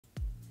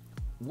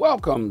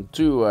Welcome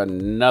to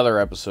another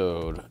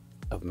episode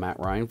of Matt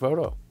Ryan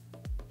Photo.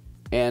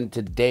 And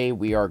today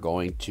we are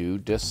going to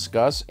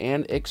discuss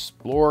and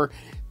explore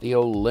the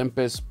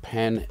Olympus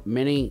Pen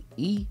Mini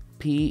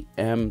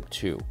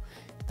E-PM2.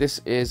 This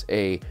is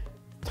a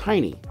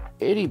tiny,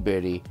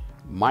 itty-bitty,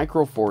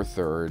 micro four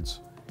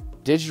thirds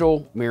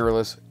digital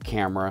mirrorless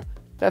camera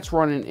that's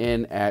running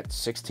in at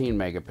 16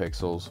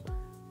 megapixels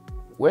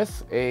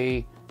with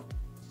a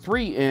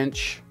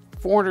 3-inch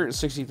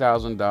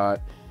 460,000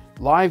 dot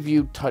live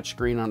view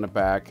touchscreen on the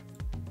back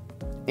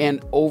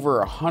and over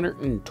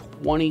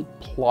 120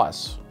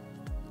 plus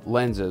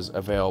lenses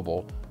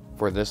available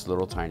for this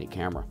little tiny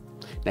camera.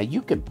 Now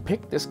you can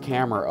pick this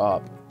camera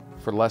up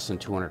for less than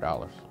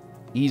 $200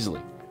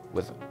 easily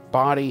with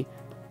body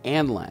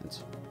and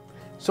lens.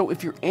 So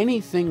if you're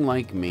anything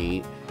like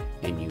me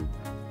and you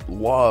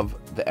love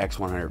the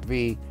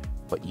X100v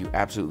but you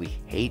absolutely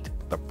hate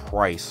the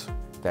price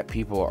that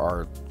people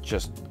are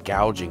just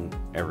gouging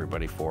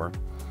everybody for,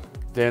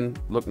 then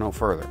look no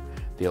further.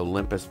 The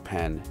Olympus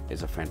Pen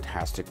is a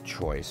fantastic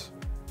choice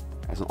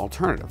as an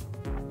alternative.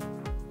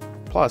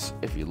 Plus,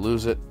 if you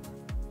lose it,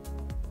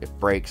 it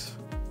breaks,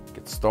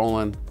 gets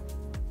stolen,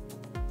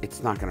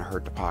 it's not going to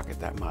hurt the pocket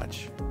that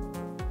much.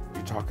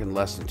 You're talking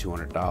less than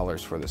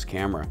 $200 for this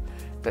camera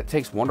that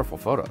takes wonderful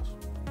photos.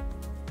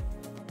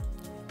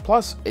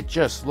 Plus, it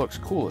just looks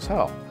cool as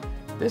hell.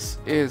 This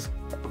is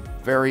a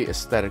very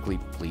aesthetically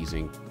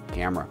pleasing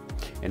camera,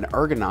 and the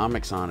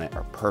ergonomics on it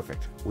are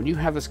perfect. When you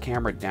have this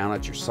camera down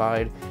at your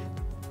side,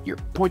 your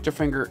pointer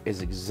finger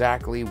is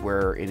exactly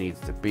where it needs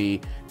to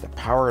be to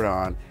power it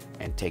on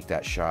and take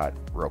that shot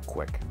real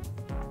quick.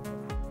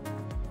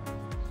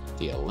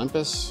 The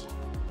Olympus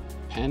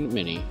Pen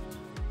Mini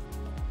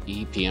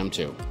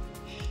E-PM2.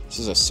 This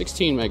is a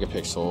 16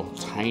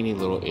 megapixel tiny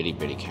little itty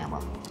bitty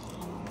camera,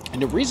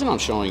 and the reason I'm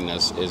showing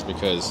this is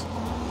because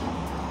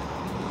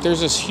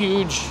there's this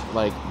huge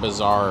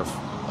bizarre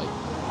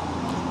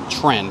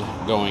trend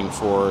going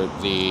for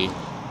the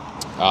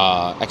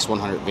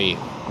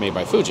X100v made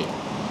by Fuji,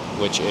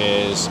 which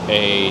is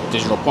a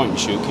digital point and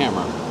shoot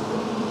camera.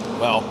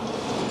 Well,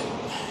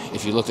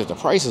 if you looked at the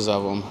prices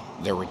of them,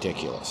 they're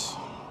ridiculous.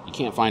 You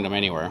can't find them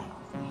anywhere,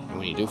 and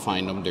when you do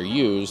find them, they're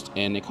used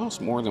and they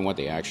cost more than what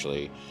they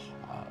actually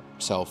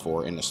sell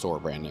for in the store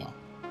brand new,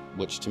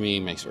 which to me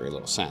makes very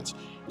little sense.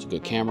 It's a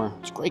good camera,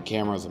 it's a great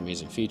camera with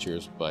amazing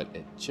features, but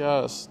it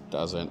just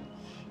doesn't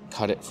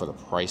cut it for the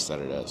price that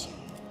it is.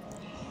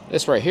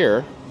 This right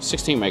here,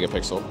 16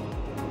 megapixel,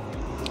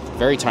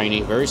 very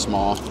tiny, very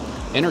small,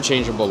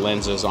 interchangeable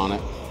lenses on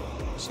it,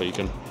 so you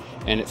can,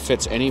 and it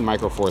fits any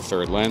micro four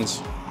third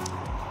lens.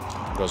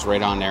 It goes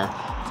right on there.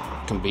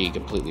 It can be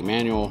completely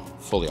manual,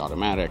 fully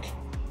automatic,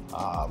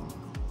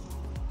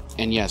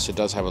 and yes, it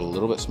does have a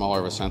little bit smaller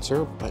of a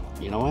sensor, but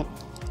you know what?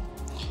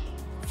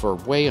 For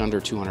way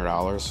under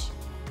 $200,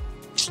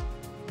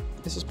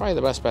 this is probably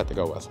the best bet to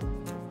go with.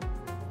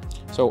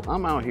 So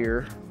I'm out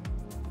here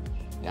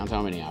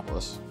downtown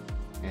Minneapolis,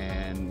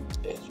 and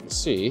as you can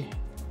see,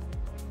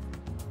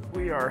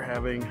 we are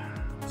having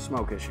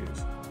smoke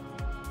issues.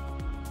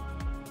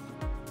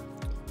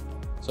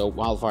 So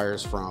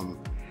wildfires from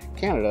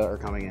Canada are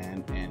coming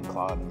in and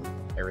clouding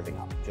everything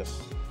up.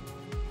 Just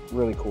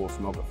really cool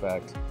smoke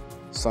effect.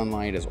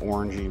 Sunlight is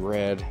orangey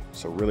red,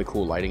 so really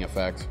cool lighting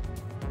effect.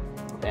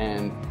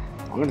 And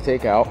I'm going to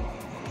take out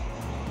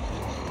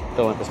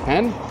the Olympus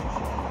Pen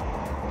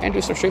and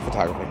do some street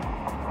photography.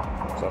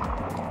 So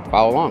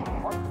follow along.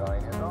 What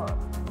sign is on?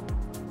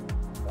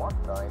 What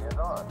sign is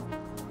on?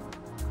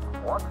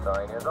 What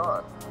sign is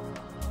on?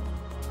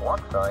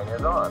 What sign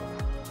is on?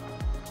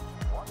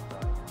 What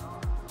sign is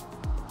on?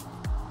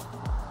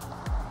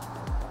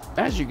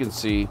 As you can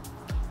see,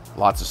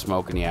 lots of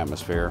smoke in the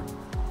atmosphere.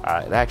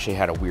 It actually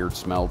had a weird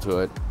smell to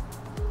it.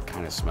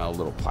 Kind of smelled a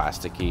little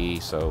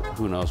plasticky, so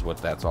who knows what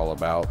that's all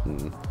about.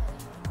 And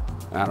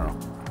I don't know.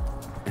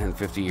 In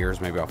 50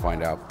 years, maybe I'll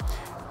find out.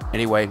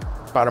 Anyway,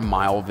 about a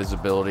mile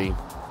visibility.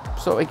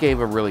 So it gave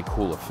a really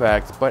cool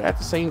effect, but at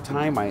the same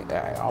time,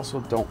 I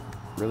also don't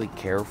really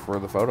care for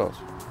the photos.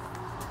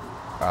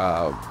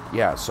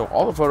 Yeah, so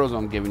all the photos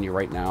I'm giving you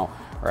right now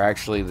are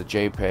actually the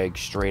JPEG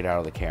straight out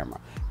of the camera.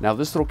 Now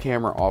this little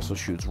camera also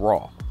shoots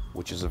RAW,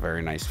 which is a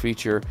very nice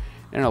feature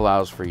and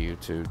allows for you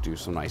to do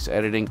some nice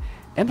editing.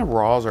 And the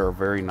RAWs are a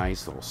very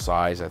nice little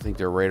size. I think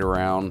they're right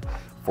around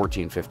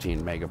 14,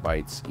 15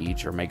 megabytes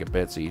each, or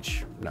megabits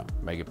each. No,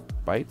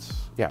 megabytes?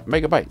 Yeah,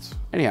 megabytes.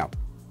 Anyhow,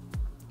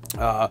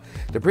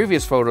 the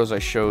previous photos I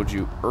showed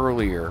you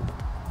earlier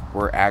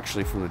were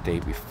actually from the day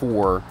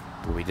before,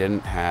 when we didn't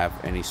have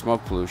any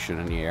smoke pollution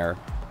in the air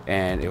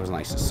and it was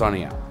nice and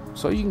sunny out.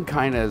 So you can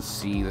kind of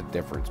see the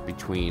difference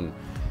between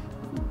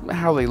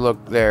how they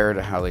look there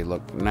to how they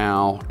look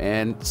now.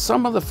 And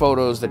some of the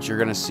photos that you're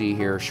going to see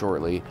here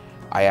shortly,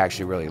 I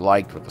actually really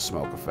liked with the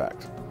smoke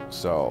effect.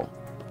 So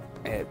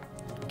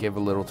give a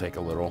little, take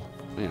a little,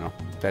 you know,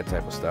 that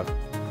type of stuff.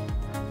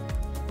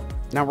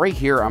 Now right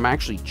here, I'm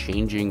actually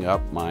changing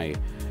up my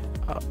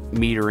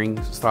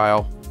metering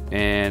style,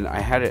 and I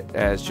had it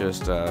as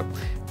just a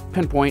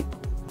pinpoint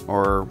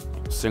or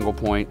single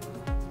point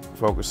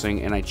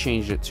focusing, and I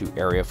changed it to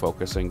area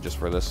focusing just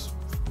for this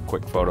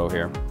quick photo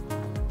here.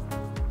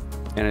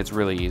 And it's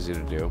really easy to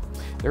do.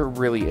 There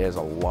really is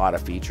a lot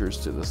of features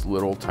to this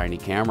little tiny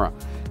camera.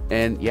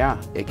 And yeah,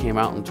 it came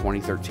out in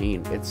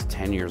 2013. It's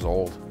 10 years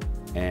old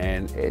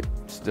and it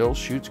still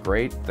shoots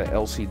great. The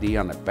LCD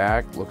on the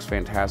back looks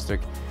fantastic.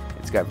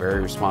 It's got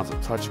very responsive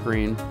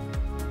touchscreen,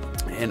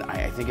 and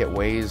I think it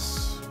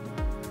weighs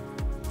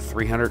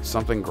 300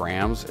 something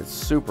grams. It's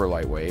super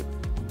lightweight.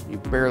 You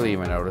barely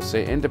even notice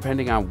it, and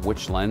depending on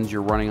which lens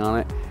you're running on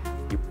it,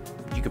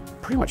 you could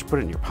pretty much put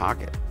it in your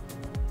pocket.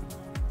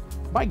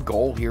 My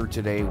goal here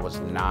today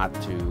was not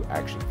to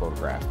actually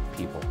photograph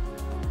people.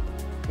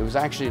 It was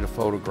actually to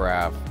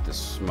photograph the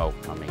smoke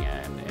coming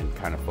in and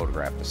kind of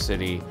photograph the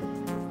city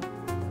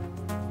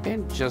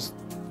and just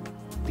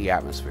the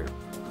atmosphere.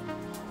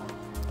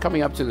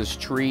 Coming up to this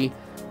tree,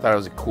 thought it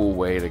was a cool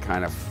way to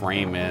kind of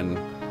frame in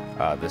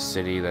the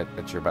city that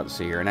you're about to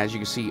see here. And as you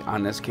can see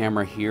on this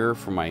camera here,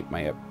 from my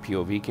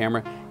POV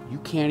camera, you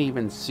can't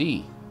even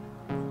see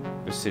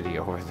the city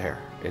over there.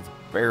 It's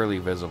barely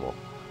visible.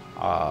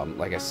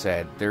 Like I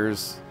said,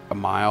 there's a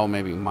mile,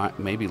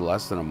 maybe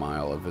less than a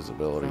mile of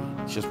visibility.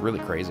 It's just really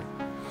crazy.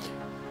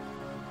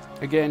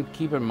 Again,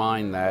 keep in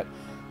mind that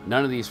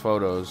none of these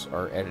photos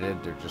are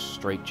edited. They're just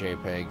straight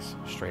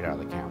JPEGs, straight out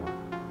of the camera,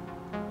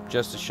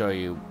 just to show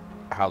you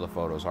how the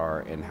photos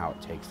are and how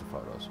it takes the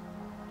photos.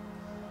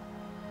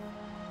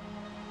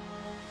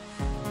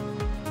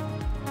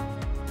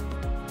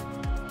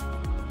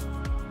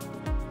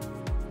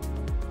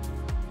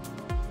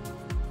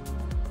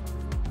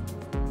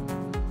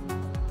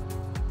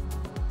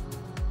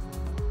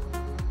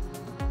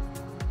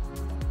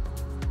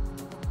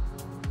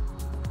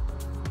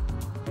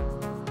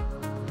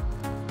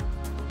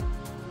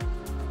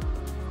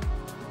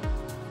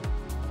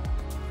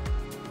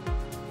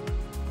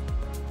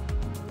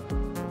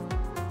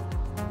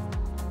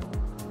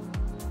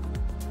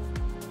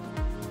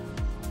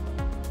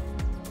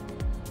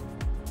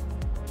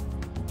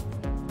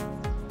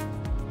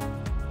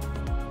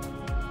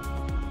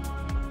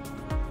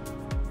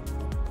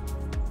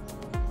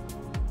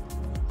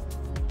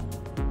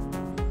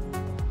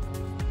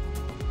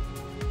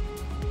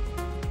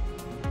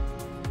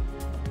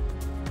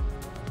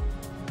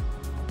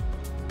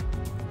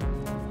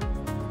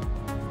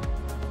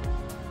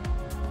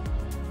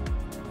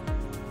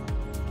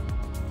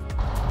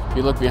 If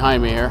you look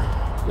behind me here,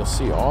 you'll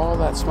see all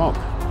that smoke.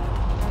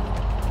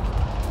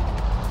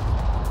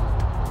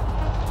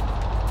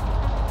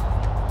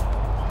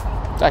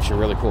 It's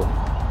actually really cool.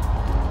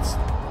 It's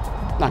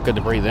not good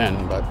to breathe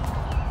in, but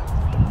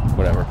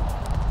whatever.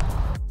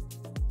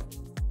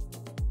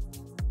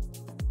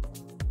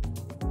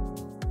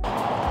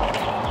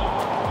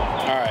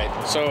 All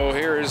right, so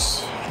here's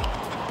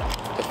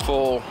the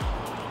full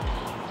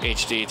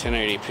HD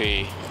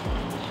 1080p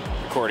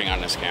recording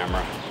on this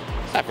camera.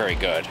 It's not very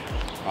good.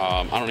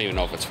 I don't even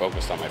know if it's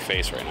focused on my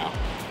face right now.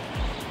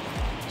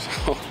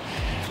 So,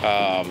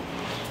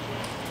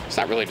 it's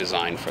not really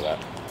designed for that.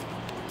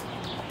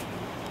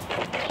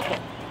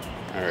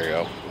 There we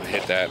go. I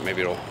hit that,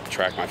 maybe it'll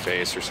track my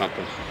face or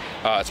something.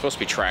 It's supposed to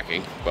be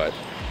tracking, but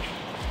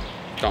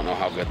don't know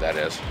how good that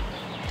is.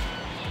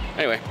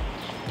 Anyway,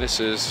 this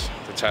is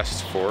the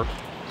test for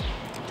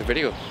the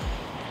video.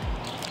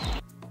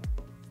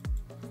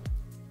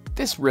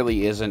 This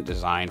really isn't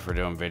designed for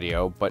doing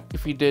video, but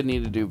if you did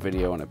need to do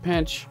video in a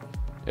pinch,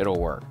 it'll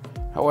work.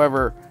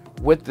 However,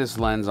 with this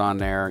lens on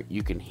there,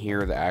 you can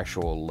hear the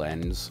actual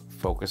lens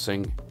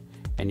focusing,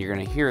 and you're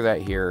gonna hear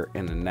that here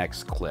in the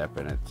next clip,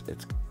 and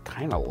it's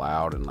kind of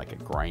loud and like a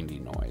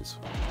grindy noise.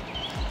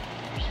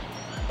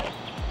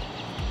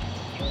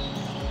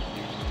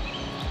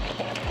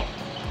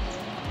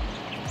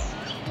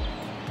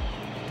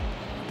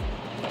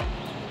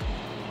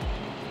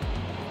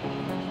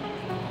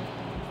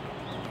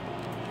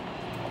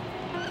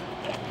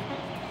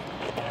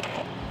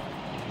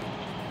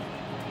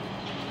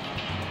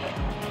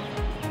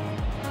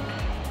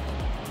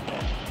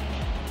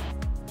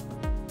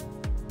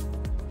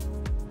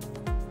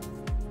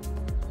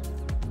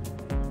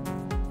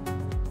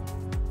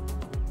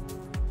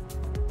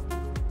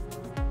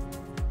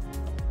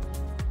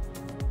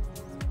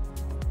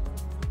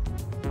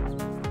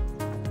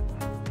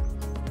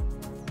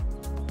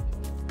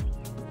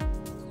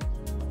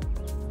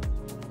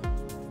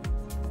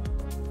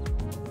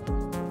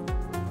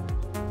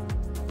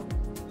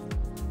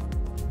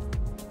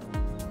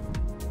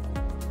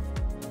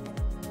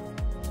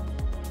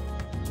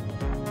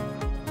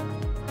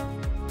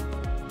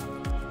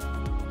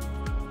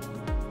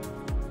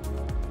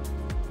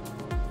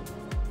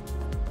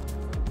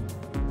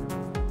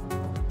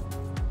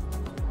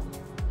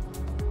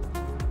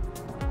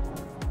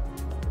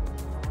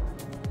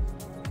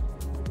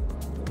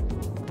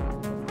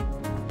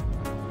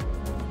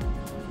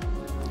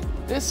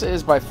 This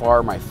is by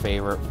far my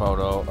favorite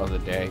photo of the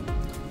day.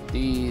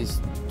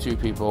 These two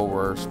people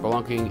were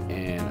spelunking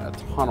in a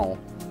tunnel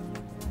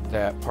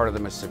that part of the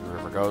Mississippi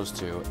River goes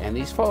to, and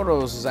these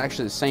photos is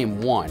actually the same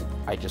one.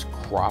 I just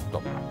cropped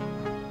them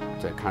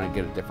to kind of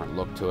get a different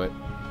look to it.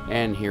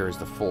 and here is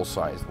the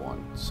full-sized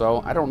one.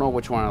 So I don't know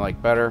which one I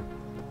like better.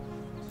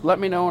 Let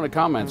me know in the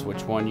comments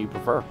which one you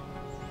prefer.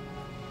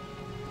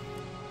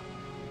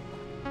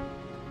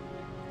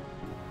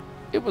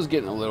 It was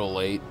getting a little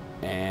late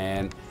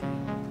and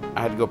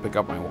I had to go pick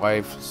up my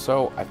wife,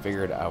 so I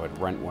figured I would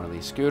rent one of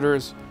these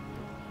scooters,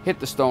 hit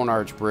the Stone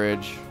Arch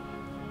Bridge,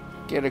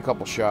 get a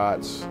couple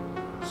shots,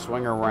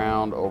 swing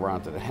around over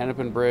onto the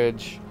Hennepin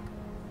Bridge,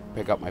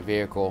 pick up my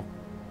vehicle,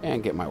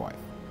 and get my wife.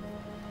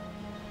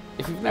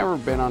 If you've never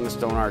been on the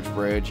Stone Arch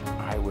Bridge,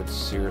 I would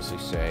seriously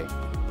say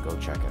go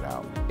check it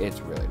out. It's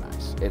really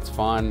nice. It's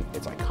fun,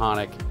 it's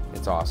iconic,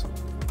 it's awesome.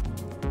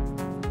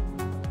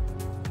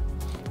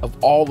 Of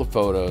all the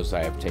photos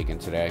I have taken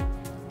today,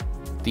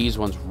 these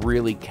ones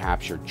really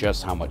capture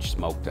just how much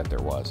smoke that there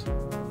was.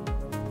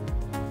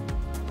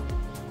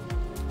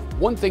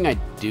 One thing I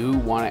do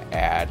want to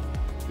add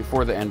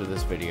before the end of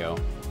this video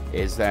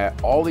is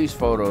that all these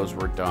photos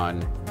were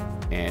done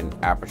in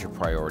aperture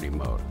priority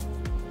mode.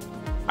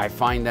 I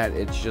find that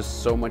it's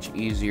just so much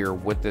easier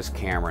with this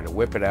camera to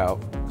whip it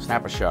out,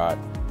 snap a shot,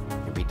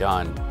 and be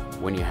done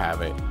when you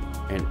have it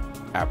in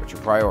aperture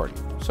priority.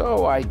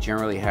 So I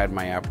generally had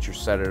my aperture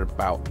set at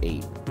about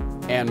 8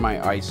 and my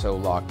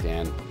ISO locked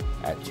in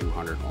at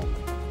 200 only.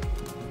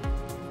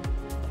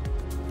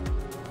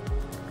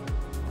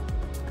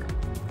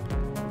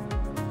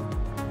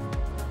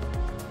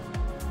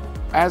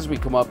 As we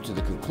come up to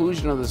the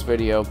conclusion of this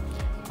video,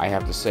 I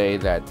have to say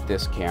that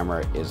this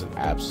camera is an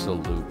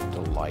absolute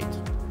delight.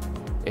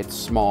 It's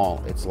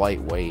small, it's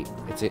lightweight,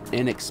 it's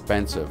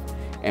inexpensive,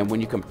 and when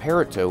you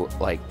compare it to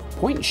like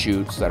point and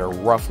shoots that are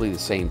roughly the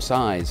same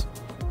size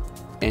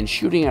and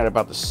shooting at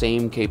about the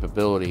same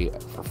capability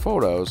for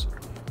photos,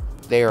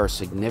 they are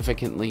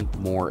significantly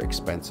more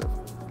expensive.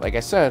 Like I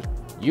said,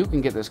 you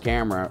can get this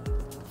camera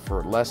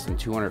for less than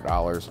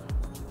 $200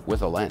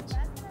 with a lens.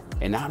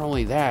 And not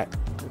only that,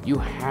 you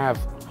have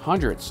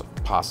hundreds,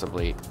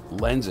 possibly,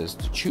 lenses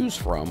to choose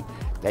from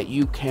that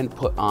you can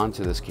put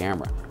onto this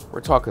camera.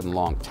 We're talking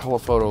long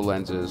telephoto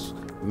lenses,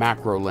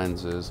 macro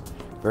lenses,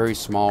 very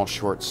small,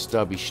 short,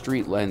 stubby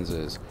street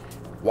lenses,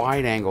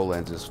 wide angle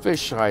lenses,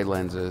 fisheye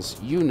lenses,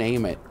 you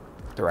name it,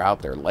 they're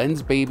out there.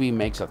 Lens Baby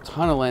makes a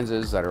ton of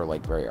lenses that are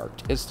like very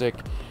artistic.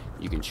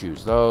 You can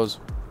choose those.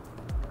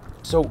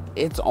 So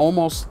it's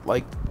almost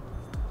like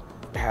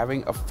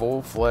having a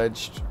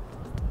full-fledged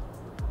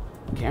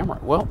camera.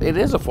 Well, it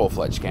is a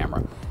full-fledged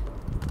camera.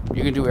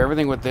 You can do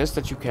everything with this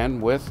that you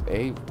can with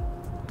a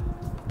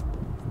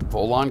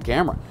full-on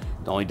camera.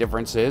 The only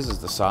difference is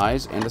the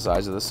size and the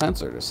size of the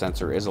sensor. The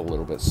sensor is a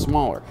little bit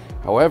smaller.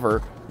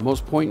 However,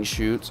 most point and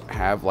shoots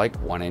have like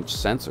 1-inch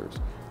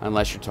sensors,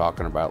 unless you're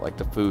talking about like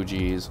the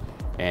Fujis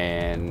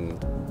and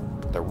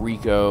the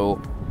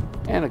Ricoh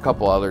and a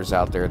couple others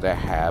out there that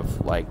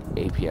have like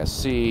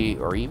APS-C,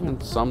 or even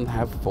some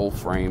have full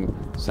frame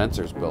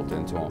sensors built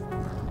into them.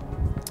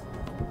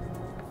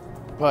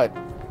 But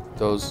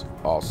those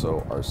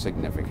also are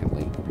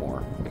significantly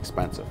more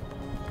expensive.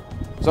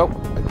 So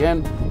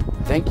again,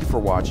 thank you for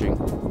watching.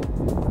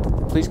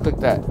 Please click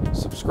that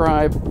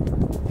subscribe,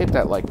 hit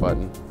that like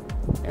button,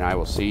 and I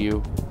will see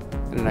you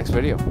in the next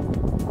video.